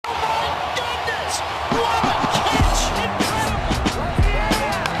What a catch! Incredible!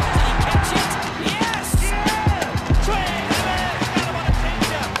 Did he catch it? Yes! Swing! Got him on a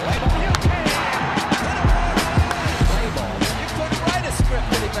changeup. Play ball. You can! Play ball. You couldn't write a script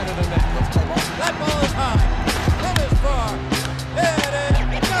any better than that. Let's play ball. That ball is high. It is far. It is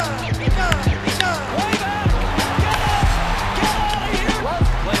done. Way back. Get out of here.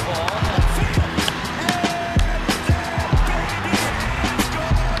 Play ball.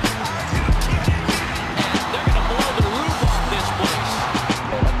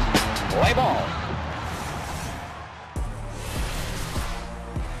 Play ball.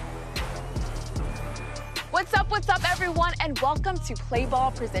 What's up, everyone, and welcome to Play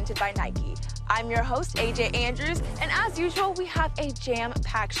Ball presented by Nike. I'm your host, AJ Andrews, and as usual, we have a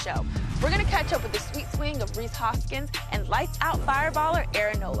jam-packed show. We're going to catch up with the sweet swing of Rhys Hoskins and lights-out fireballer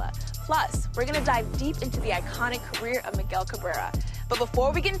Aaron Nola. Plus, we're going to dive deep into the iconic career of Miguel Cabrera. But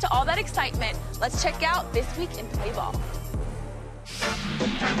before we get into all that excitement, let's check out This Week in Play Ball.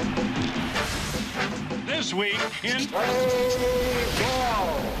 This week in Play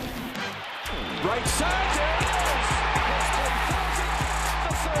ball. Right side, there it is.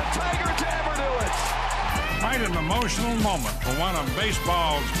 The third Tiger to ever do it. quite an emotional moment for one of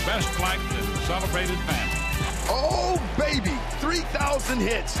baseball's best liked and celebrated families. Oh, baby, 3,000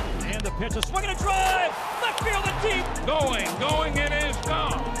 hits. And the pitch, a swing and a drive. Left field and deep. Going, it is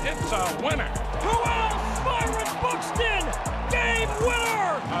gone. It's a winner. Who else? Byron Buxton. Game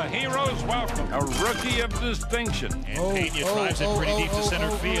winner. A hero's welcome. A rookie of distinction. And Pena drives it pretty deep to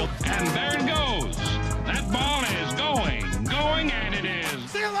center field. And there it goes. That ball is going, and it is.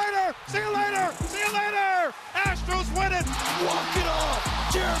 See you later. Astros win it. Walk it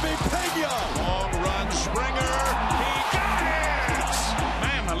off. Jeremy Pena. Long run, Springer. He got it.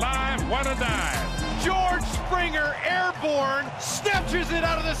 Man alive, what a dive. George Springer, airborne, snatches it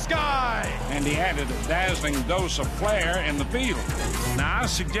out of the sky. And he added a dazzling dose of flair in the field. Now, I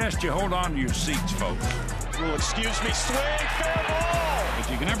suggest you hold on to your seats, folks. Oh, excuse me, swing, fair ball. But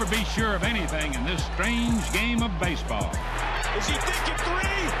you can never be sure of anything in this strange game of baseball. Is he thinking three?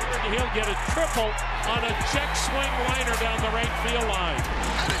 He'll get a triple on a check swing liner down the right field line.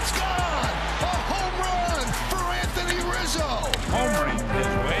 And it's gone. A home run for Anthony Rizzo. Homering his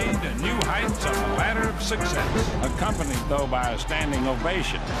way to new heights on the ladder of success, accompanied, though, by a standing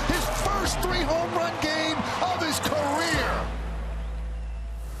ovation. His first 3-home-run game of his career.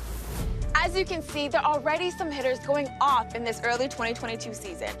 As you can see, there are already some hitters going off in this early 2022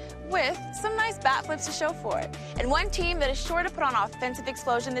 season, with some nice bat flips to show for it. And one team that is sure to put on offensive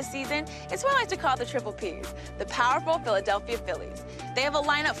explosion this season is what I like to call the Triple Ps, the powerful Philadelphia Phillies. They have a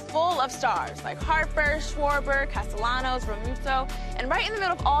lineup full of stars like Harper, Schwarber, Castellanos, Realmuto, and right in the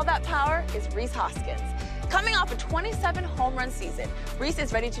middle of all that power is Rhys Hoskins. Coming off a 27 home run season, Rhys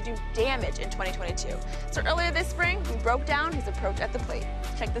is ready to do damage in 2022. So earlier this spring, we broke down his approach at the plate.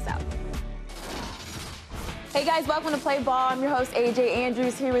 Check this out. Hey guys, welcome to Play Ball. I'm your host, AJ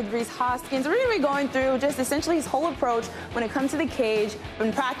Andrews, here with Rhys Hoskins. We're going to be going through just essentially his whole approach when it comes to the cage,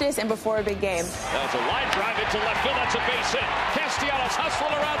 in practice and before a big game. That's a line drive into left field. That's a base hit. Castellanos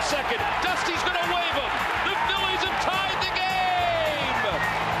hustling around second. Dusty's going to wave him. The Phillies have tied the game.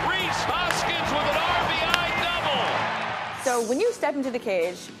 Rhys Hoskins with an RBI double. So when you step into the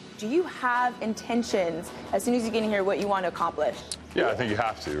cage, do you have intentions, as soon as you get in here, what you want to accomplish? Yeah, I think you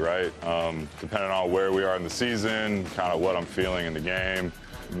have to, right? Depending on where we are in the season, kind of what I'm feeling in the game,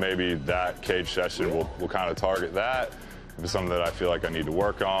 maybe that cage session will kind of target that. If it's something that I feel like I need to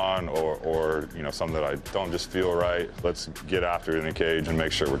work on or you know, something that I don't just feel right, let's get after it in the cage and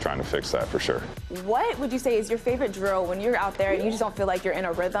make sure we're trying to fix that for sure. What would you say is your favorite drill when you're out there and you just don't feel like you're in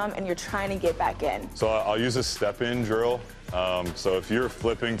a rhythm and you're trying to get back in? So I'll use a step-in drill. So if you're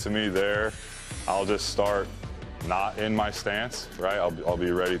flipping to me there, I'll just start not in my stance, right? I'll be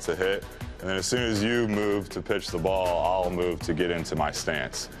ready to hit. And then as soon as you move to pitch the ball, I'll move to get into my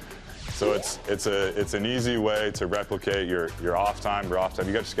stance. So it's an easy way to replicate your off time. Your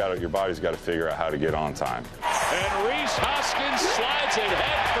body's got to figure out how to get on time. And Rhys Hoskins slides it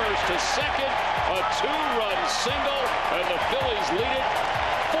headfirst to second. A 2-run single, and the Phillies lead it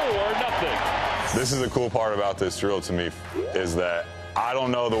 4-0. This is the cool part about this drill to me, is that I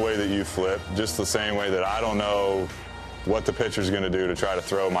don't know the way that you flip, just the same way that I don't know what the pitcher's going to do to try to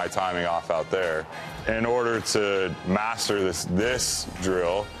throw my timing off out there. In order to master this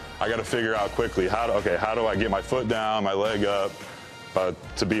drill, I got to figure out quickly how do I get my foot down, my leg up,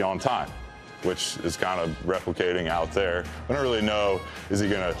 to be on time, which is kind of replicating out there. I don't really know, is he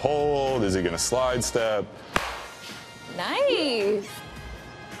going to hold, is he going to slide step? Nice.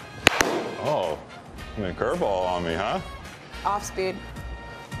 Oh, I mean, curveball on me, huh? Off speed.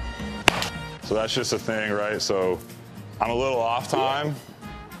 So that's just a thing, right? So I'm a little off time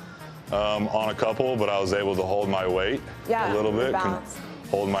on a couple, but I was able to hold my weight a little bit,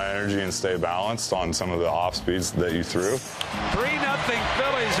 hold my energy and stay balanced on some of the off speeds that you threw. 3-0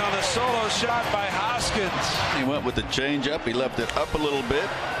 Phillies on the solo shot by Hoskins. He went with the changeup. He left it up a little bit.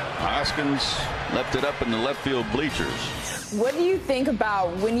 Hoskins left it up in the left field bleachers. What do you think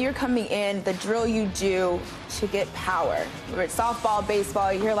about when you're coming in, the drill you do to get power? Whether it's softball,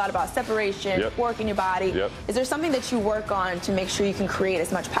 baseball, you hear a lot about separation, working your body. Is there something that you work on to make sure you can create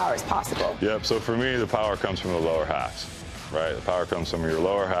as much power as possible? So for me, the power comes from the lower halves, right? The power comes from your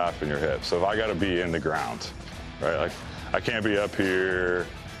lower half and your hips. So if I got to be in the ground, right? Like I can't be up here,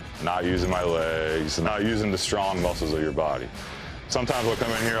 not using my legs, not using the strong muscles of your body. Sometimes I'll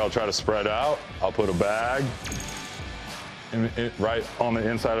come in here, I'll try to spread out, I'll put a bag right on the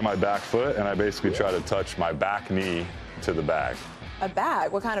inside of my back foot, and I basically try to touch my back knee to the bag. A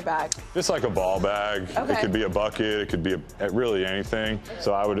bag? What kind of bag? Just like a ball bag. It could be a bucket, it could be really anything.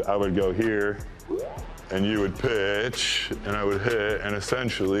 So I would go here, and you would pitch, and I would hit, and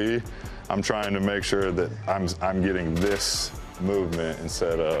essentially I'm trying to make sure that I'm getting this movement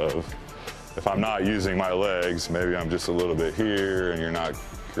instead of, if I'm not using my legs, maybe I'm just a little bit here, and you're not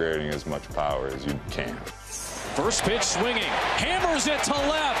creating as much power as you can. First pitch swinging, hammers it to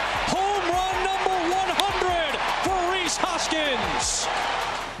left. Home run number 100 for Rhys Hoskins.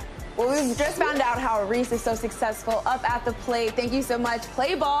 Well, we've just found out how Rhys is so successful up at the plate. Thank you so much.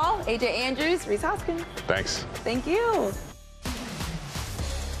 Play ball, AJ Andrews, Rhys Hoskins. Thanks. Thank you.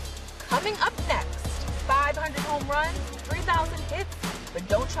 Coming up next, 500 home runs, 3,000 hits, but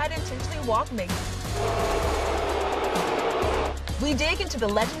don't try to intentionally walk Miggy. We dig into the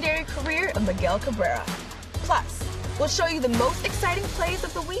legendary career of Miguel Cabrera. Plus, we'll show you the most exciting plays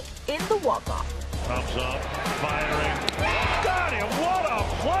of the week in the walk-off. Comes up, firing. Got him! What a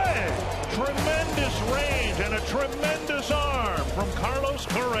play! Tremendous range and a tremendous arm from Carlos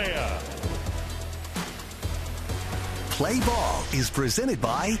Correa. Play Ball is presented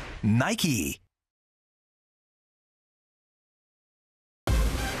by Nike.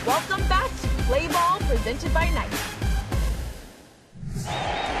 Welcome back to Play Ball presented by Nike.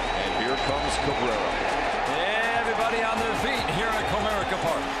 And here comes Cabrera. Everybody on their feet here at Comerica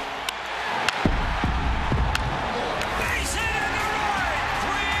Park. Base hit in the right.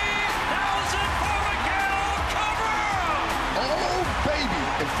 3,000 for Miguel Cabrera. Oh, baby.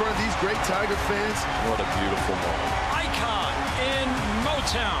 In front of these great Tiger fans. What a beautiful moment. Icon in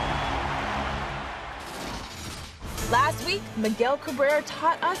Motown. Last week, Miguel Cabrera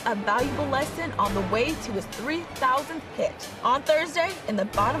taught us a valuable lesson on the way to his 3,000th hit. On Thursday, in the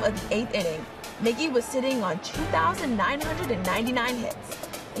bottom of the 8th inning, Miggy was sitting on 2,999 hits.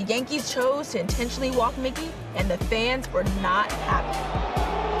 The Yankees chose to intentionally walk Miggy, and the fans were not happy.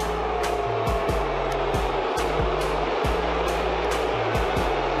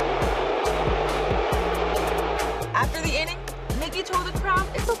 After the inning, Miggy told the crowd,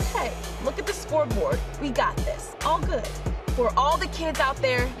 "It's okay. Look at the scoreboard. We got this. All good." For all the kids out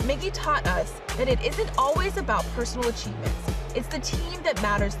there, Miggy taught us that it isn't always about personal achievements. It's the team that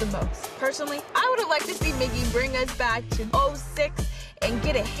matters the most. Personally, I would have liked to see Miggy bring us back to 06 and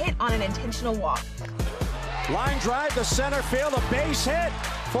get a hit on an intentional walk. Line drive to center field, a base hit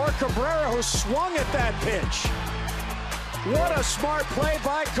for Cabrera, who swung at that pitch. What a smart play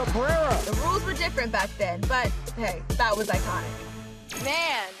by Cabrera. The rules were different back then, but hey, that was iconic.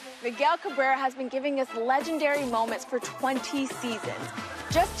 Man, Miguel Cabrera has been giving us legendary moments for 20 seasons.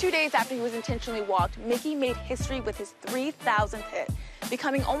 Just 2 days after he was intentionally walked, Miggy made history with his 3,000th hit,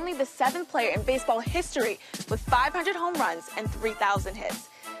 becoming only the 7th player in baseball history with 500 home runs and 3,000 hits.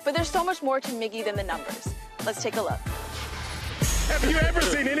 But there's so much more to Miggy than the numbers. Let's take a look. Have you ever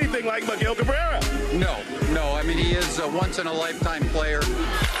seen anything like Miguel Cabrera? No. I mean, he is a once-in-a-lifetime player.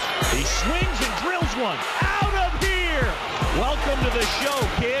 He swings and drills one out of here. Welcome to the show,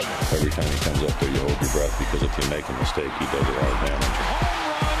 kid. Every time he comes up there, you hold your breath, because if you make a mistake, he does a lot of damage. Home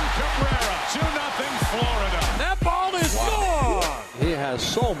run, Cabrera, 2-0 Florida. That ball is gone. He has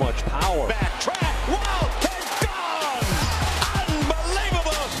so much power. Backtrack. Wow, they're gone.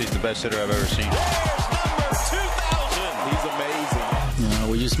 Unbelievable. He's the best hitter I've ever seen. There's number 2,000. He's amazing.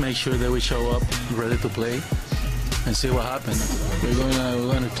 We just make sure that we show up ready to play and see what happens. We're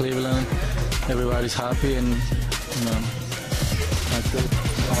going to Cleveland. Everybody's happy, and that's it.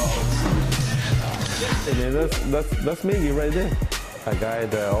 And that's Miggy right there. A guy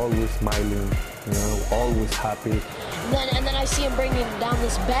that always smiling, always happy. And then I see him bringing down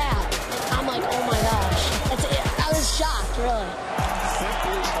this bat. I'm like, oh my gosh. I was shocked, really. Simply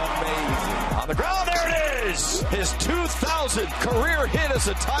amazing. On the ground, there it is! His 2,000th career hit as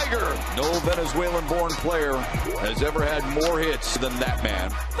a Tiger. No Venezuelan-born player has ever had more hits than that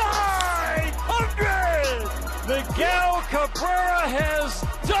man. 500! Miguel Cabrera has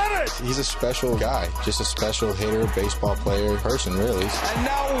done it! He's a special guy, just a special hitter, baseball player, person, really. And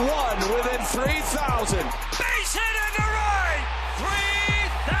now one within 3,000. Base hit in the right!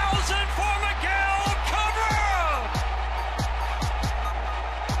 3,000 for Miguel Cabrera!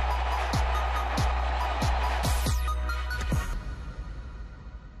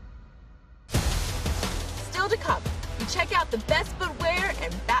 Still to come, we check out the best footwear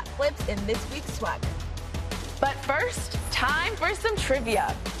and bat flips in this week's Swagger. But first, time for some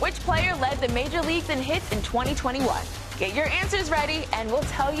trivia. Which player led the major leagues in hits in 2021? Get your answers ready, and we'll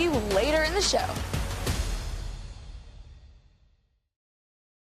tell you later in the show.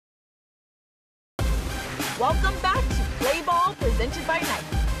 Welcome back to Play Ball, presented by Nike.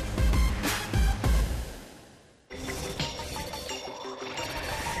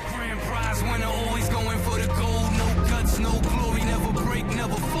 Grand prize winner, always going for the gold. No guts, no glory, never break,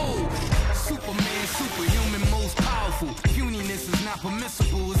 never fold. Superman, superhuman, most powerful. Puniness is not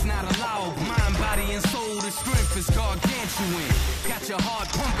permissible, it's not allowed. Mind, body, and soul, the strength is gargantuan. Got your heart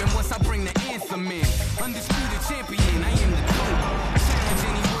pumping once I bring the anthem in. Undisputed champion, I am the GOAT. Challenge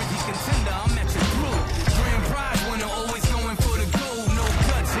any worthy contender, I'm at your throat. Grand prize winner, always going for the gold. No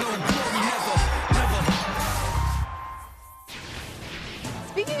guts, no glory, never.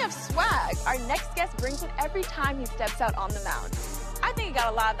 Speaking of swag, our next guest brings it every time he steps out on the mound. I think he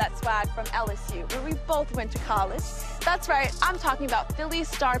got a lot of that swag from LSU, where we both went to college. That's right, I'm talking about Phillies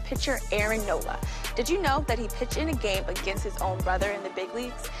star pitcher Aaron Nola. Did you know that he pitched in a game against his own brother in the big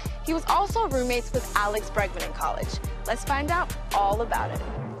leagues? He was also roommates with Alex Bregman in college. Let's find out all about it.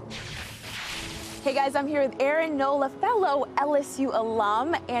 Hey guys, I'm here with Aaron Nola, fellow LSU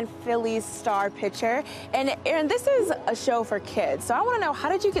alum and Phillies star pitcher. And Aaron, this is a show for kids, so I want to know, how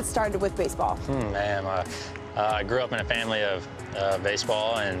did you get started with baseball? I grew up in a family of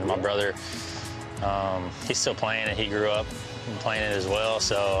baseball, and my brother, he's still playing it. He grew up playing it as well,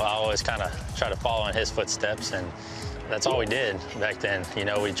 so I always kind of try to follow in his footsteps, and that's all we did back then. You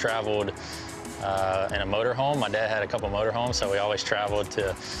know, we traveled in a motorhome. My dad had a couple motorhomes, so we always traveled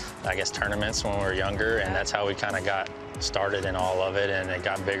to, I guess, tournaments when we were younger, and that's how we kind of got started in all of it, and it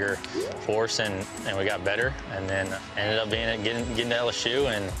got bigger for us, and we got better, and then ended up getting to LSU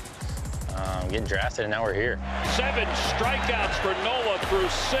and getting drafted, and now we're here. 7 strikeouts for Nola through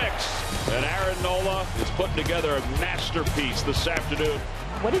 6. And Aaron Nola is putting together a masterpiece this afternoon.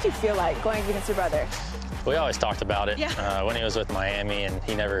 What did you feel like going against your brother? We always talked about it. Yeah. When he was with Miami, and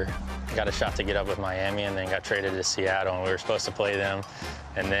he never got a shot to get up with Miami, and then got traded to Seattle, and we were supposed to play them.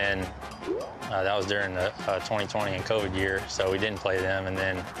 And then that was during the 2020 and COVID year, so we didn't play them. And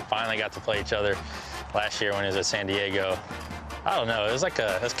then finally got to play each other last year when he was at San Diego. I don't know, it was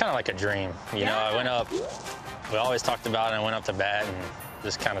kind of like a dream. You know, I went up, we always talked about it, and I went up to bat and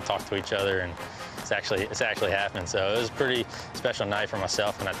just kind of talked to each other, and it's actually happened. So it was a pretty special night for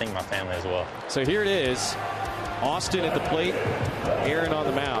myself, and I think my family as well. So here it is, Austin at the plate, Aaron on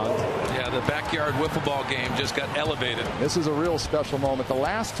the mound. Yeah, the backyard wiffle ball game just got elevated. This is a real special moment. The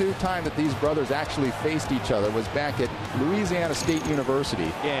last 2 times that these brothers actually faced each other was back at Louisiana State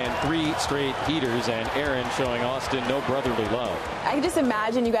University. And 3 straight heaters, and Aaron showing Austin no brotherly love. I can just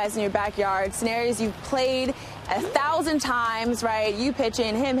imagine you guys in your backyard, scenarios you've played 1,000 times, right? You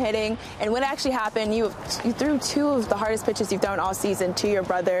pitching, him hitting, and what actually happened, you threw 2 of the hardest pitches you've thrown all season to your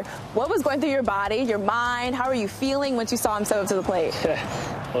brother. What was going through your body, your mind? How were you feeling once you saw him step up to the plate?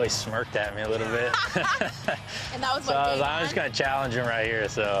 Well, he smirked at me a little bit. And that was so I'm just going to challenge him right here.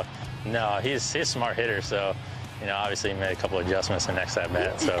 So, no, he's a smart hitter, so, you know, obviously he made a couple adjustments the next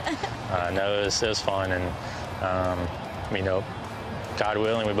at-bat. So, no, it was fun, and, you know, God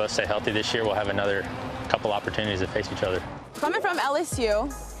willing, we both stay healthy this year. We'll have another couple opportunities to face each other. Coming from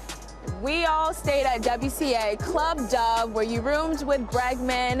LSU, we all stayed at WCA Club Dub, where you roomed with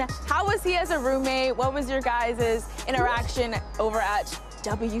Bregman. How was he as a roommate? What was your guys' interaction over at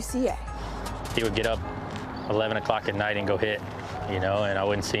WCA? He would get up 11 o'clock at night and go hit, you know, and I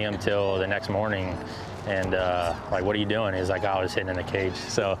wouldn't see him till the next morning. And like, what are you doing? He's like, oh, I was hitting in the cage.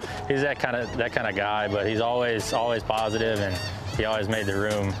 So he's that kind of guy, but he's always positive, and he always made the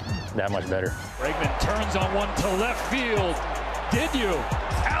room that much better. Bregman turns on one to left field. Did you?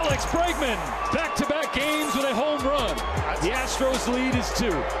 Alex Bregman, back-to-back games with a home run. The Astros lead is 2.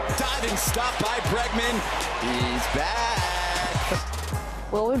 Diving stop by Bregman. He's back.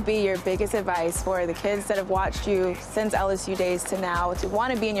 What would be your biggest advice for the kids that have watched you since LSU days to now, to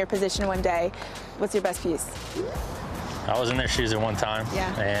want to be in your position one day? What's your best piece? I was in their shoes at one time,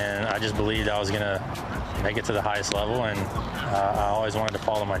 and I just believed I was going to make it to the highest level, and I always wanted to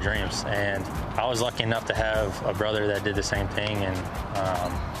follow my dreams. And I was lucky enough to have a brother that did the same thing and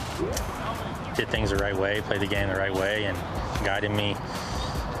did things the right way, played the game the right way, and guided me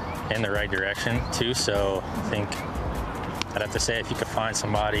in the right direction too. So I think I'd have to say, if you could find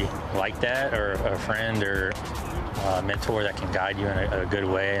somebody like that, or a friend or a mentor that can guide you in a good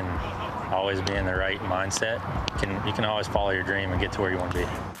way and always be in the right mindset, you can always follow your dream and get to where you want to be.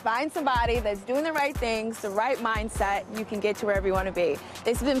 Find somebody that's doing the right things, the right mindset, you can get to wherever you want to be.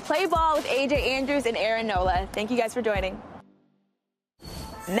 This has been Play Ball with AJ Andrews and Aaron Nola. Thank you guys for joining.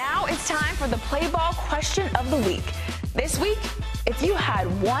 Now it's time for the Play Ball question of the week. This week, if you had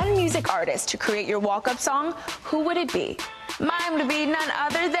one music artist to create your walk-up song, who would it be? Mine would be none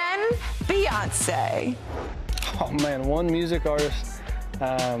other than Beyonce. Oh man, one music artist.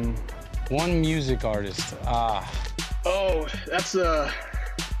 One music artist. Oh, that's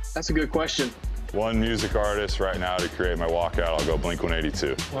a good question. One music artist right now to create my walkout, I'll go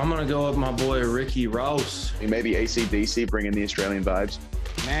Blink-182. Well, I'm gonna go with my boy Ricky Ross. Maybe AC/DC, bringing the Australian vibes.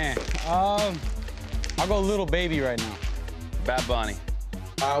 Man, I'll go Little Baby right now. Bad Bunny.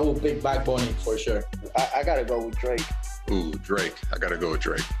 I will pick Bad Bunny for sure. I gotta go with Drake. Ooh, Drake. I gotta go with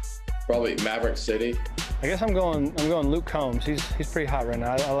Drake. Probably Maverick City. I guess I'm going Luke Combs. He's pretty hot right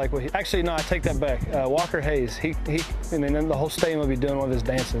now. I like what he. Actually, no, I take that back. Walker Hayes. I mean, the whole stadium will be doing one of his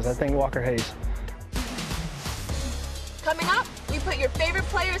dances. I think Walker Hayes. Coming up, we put your favorite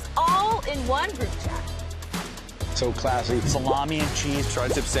players all in one group chat. So classy. Salami and cheese.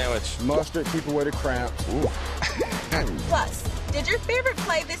 Tri-tip sandwich. Mustard, keep away the cramps. Ooh. Plus, did your favorite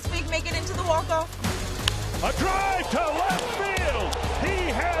play this week make it into the walk-off? A drive to left field. He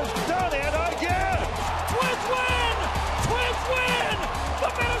has done it again. Twins win! Twins win! The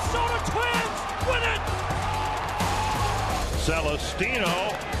Minnesota Twins win it! Celestino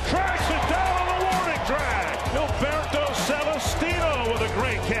tracks it down on the warning track. Gilberto Celestino with a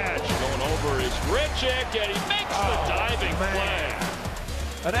great catch. Going over is Richick, and he makes the diving play.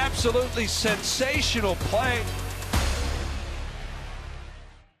 An absolutely sensational play.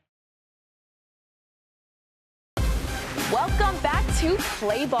 Welcome back to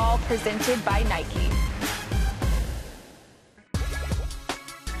Play Ball, presented by Nike.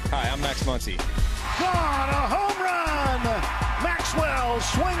 Hi, I'm Max Muncy. Gone, a home run! Maxwell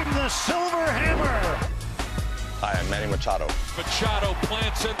swinging the silver hammer. Hi, I'm Manny Machado. Machado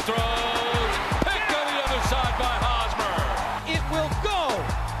plants and throws. Picked on the other side by Hosmer. It will go.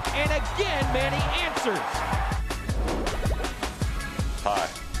 And again, Manny answers. Hi,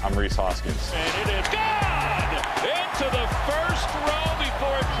 I'm Rhys Hoskins. And it is gone! Into the first row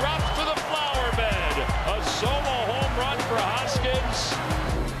before it drops to the flower bed. A solo home run for Hoskins.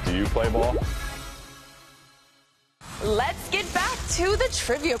 Do you play ball? Let's get back to the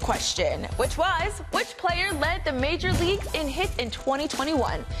trivia question, which was, which player led the major leagues in hits in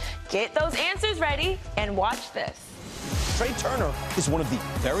 2021? Get those answers ready and watch this. Trey Turner is one of the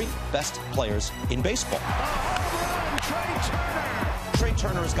very best players in baseball. Trey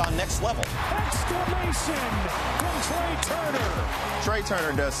Turner has gone next level. Exclamation from Trey Turner. Trey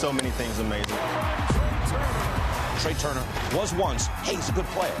Turner does so many things amazing. Trey Turner was once, hey, he's a good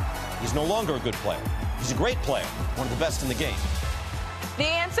player. He's no longer a good player. He's a great player, one of the best in the game. The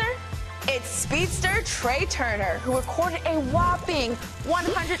answer? It's speedster Trey Turner, who recorded a whopping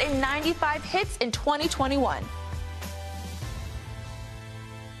 195 hits in 2021.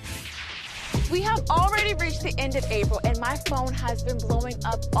 We have already reached the end of April, and my phone has been blowing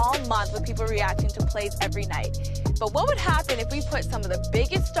up all month with people reacting to plays every night. But what would happen if we put some of the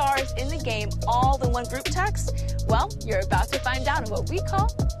biggest stars in the game all in one group text? Well, you're about to find out in what we call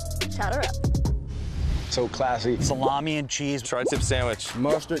Chatter Up. So classy. Salami and cheese. Tri-tip sandwich.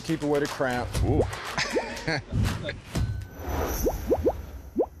 Mustard, keep away the cramps. Ooh.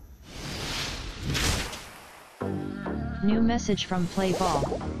 New message from Play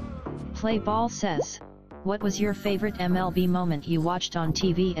Ball. Play Ball says, what was your favorite MLB moment you watched on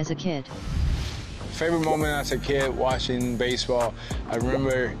TV as a kid? Favorite moment as a kid watching baseball, I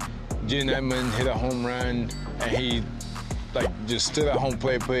remember Gene Edmonds hit a home run and he just stood at home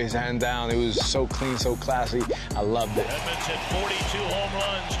plate, put his hand down. It was so clean, so classy. I loved it. Edmonds hit 42 home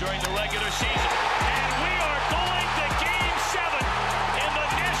runs during the regular season. And we are going to Game 7 in the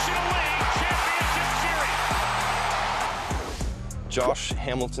National League Championship Series. Josh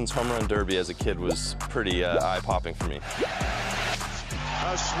Hamilton's home run derby as a kid was pretty eye-popping for me.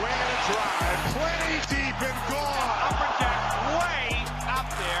 A swing and a drive, plenty deep and gone. Upper deck, way up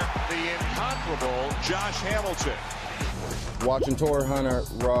there. The incomparable Josh Hamilton. Watching Torrey Hunter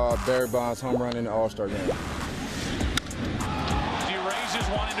rob Barry Bonds home run in the All-Star game.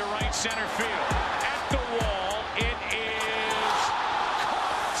 one into right center field. At the wall, it is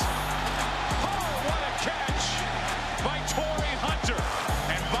caught. Oh, what a catch by Torrey Hunter.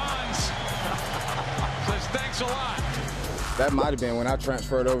 And Bonds says thanks a lot. That might have been when I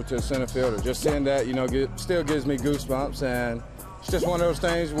transferred over to the center fielder. Just seeing that, you know, still gives me goosebumps, and it's just one of those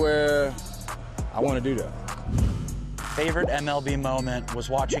things where I want to do that. Favorite MLB moment was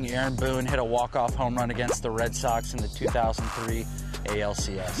watching Aaron Boone hit a walk-off home run against the Red Sox in the 2003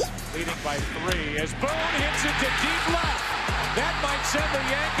 ALCS. Leading by 3 as Boone hits it to deep left. That might send the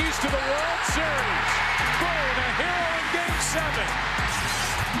Yankees to the World Series. Boone, a hero in Game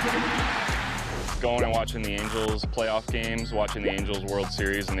 7. Going and watching the Angels playoff games, watching the Angels World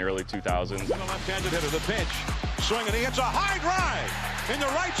Series in the early 2000s. And a left-handed hitter, the pitch. Swinging, he hits a high drive in the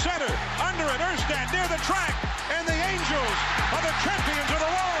right center. Under it, Erstad near the track. And the Angels are the champions of the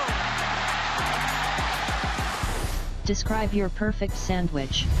world. Describe your perfect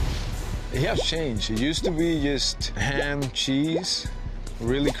sandwich. It has changed. It used to be just ham, cheese,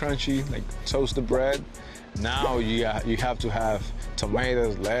 really crunchy, like toasted bread. Now you have to have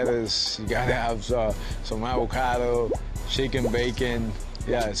tomatoes, lettuce, you gotta have some avocado, chicken, bacon.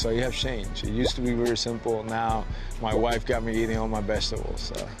 Yeah, so you have changed. It used to be very simple. Now my wife got me eating all my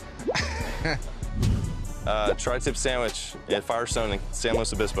vegetables. So. Tri-tip sandwich at Firestone in San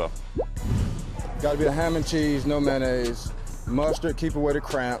Luis Obispo. Got to be a ham and cheese, no mayonnaise, mustard, keep away the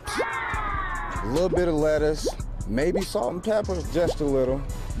cramps, a little bit of lettuce, maybe salt and pepper, just a little.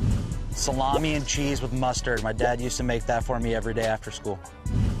 Salami and cheese with mustard. My dad used to make that for me every day after school.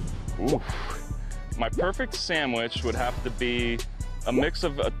 Ooh. My perfect sandwich would have to be a mix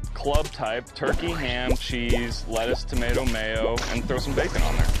of a club type, turkey, ham, cheese, lettuce, tomato, mayo, and throw some bacon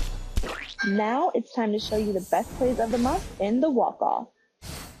on there. Now it's time to show you the best plays of the month in the walk-off.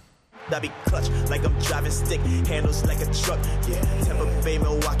 I be clutch like I'm driving stick, handles like a truck. Yeah, Tampa Bay,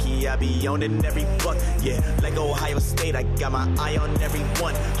 Milwaukee, I be owning every buck. Yeah, like Ohio State, I got my eye on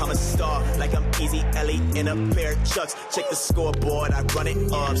everyone. I'm a star like I'm Easy Ellie in a pair of Chucks. Check the scoreboard, I run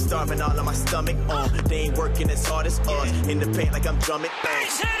it up. Starving all on my stomach. They ain't working as hard as us. In the paint like I'm drumming.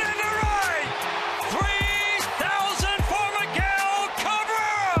 Base hit in the right. 3,000 for Miguel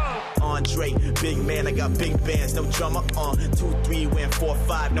Cabrera. Andre, big man, I got big bands, no drummer on. 2, 3, win 4,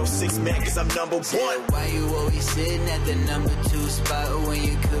 5, no 6 man, cause I'm number 1. Why you always sitting at the number 2 spot when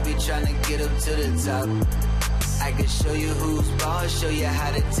you could be trying to get up to the top? I can show you who's boss, show you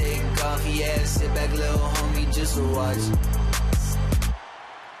how to take off. Yeah, sit back, little homie, just watch.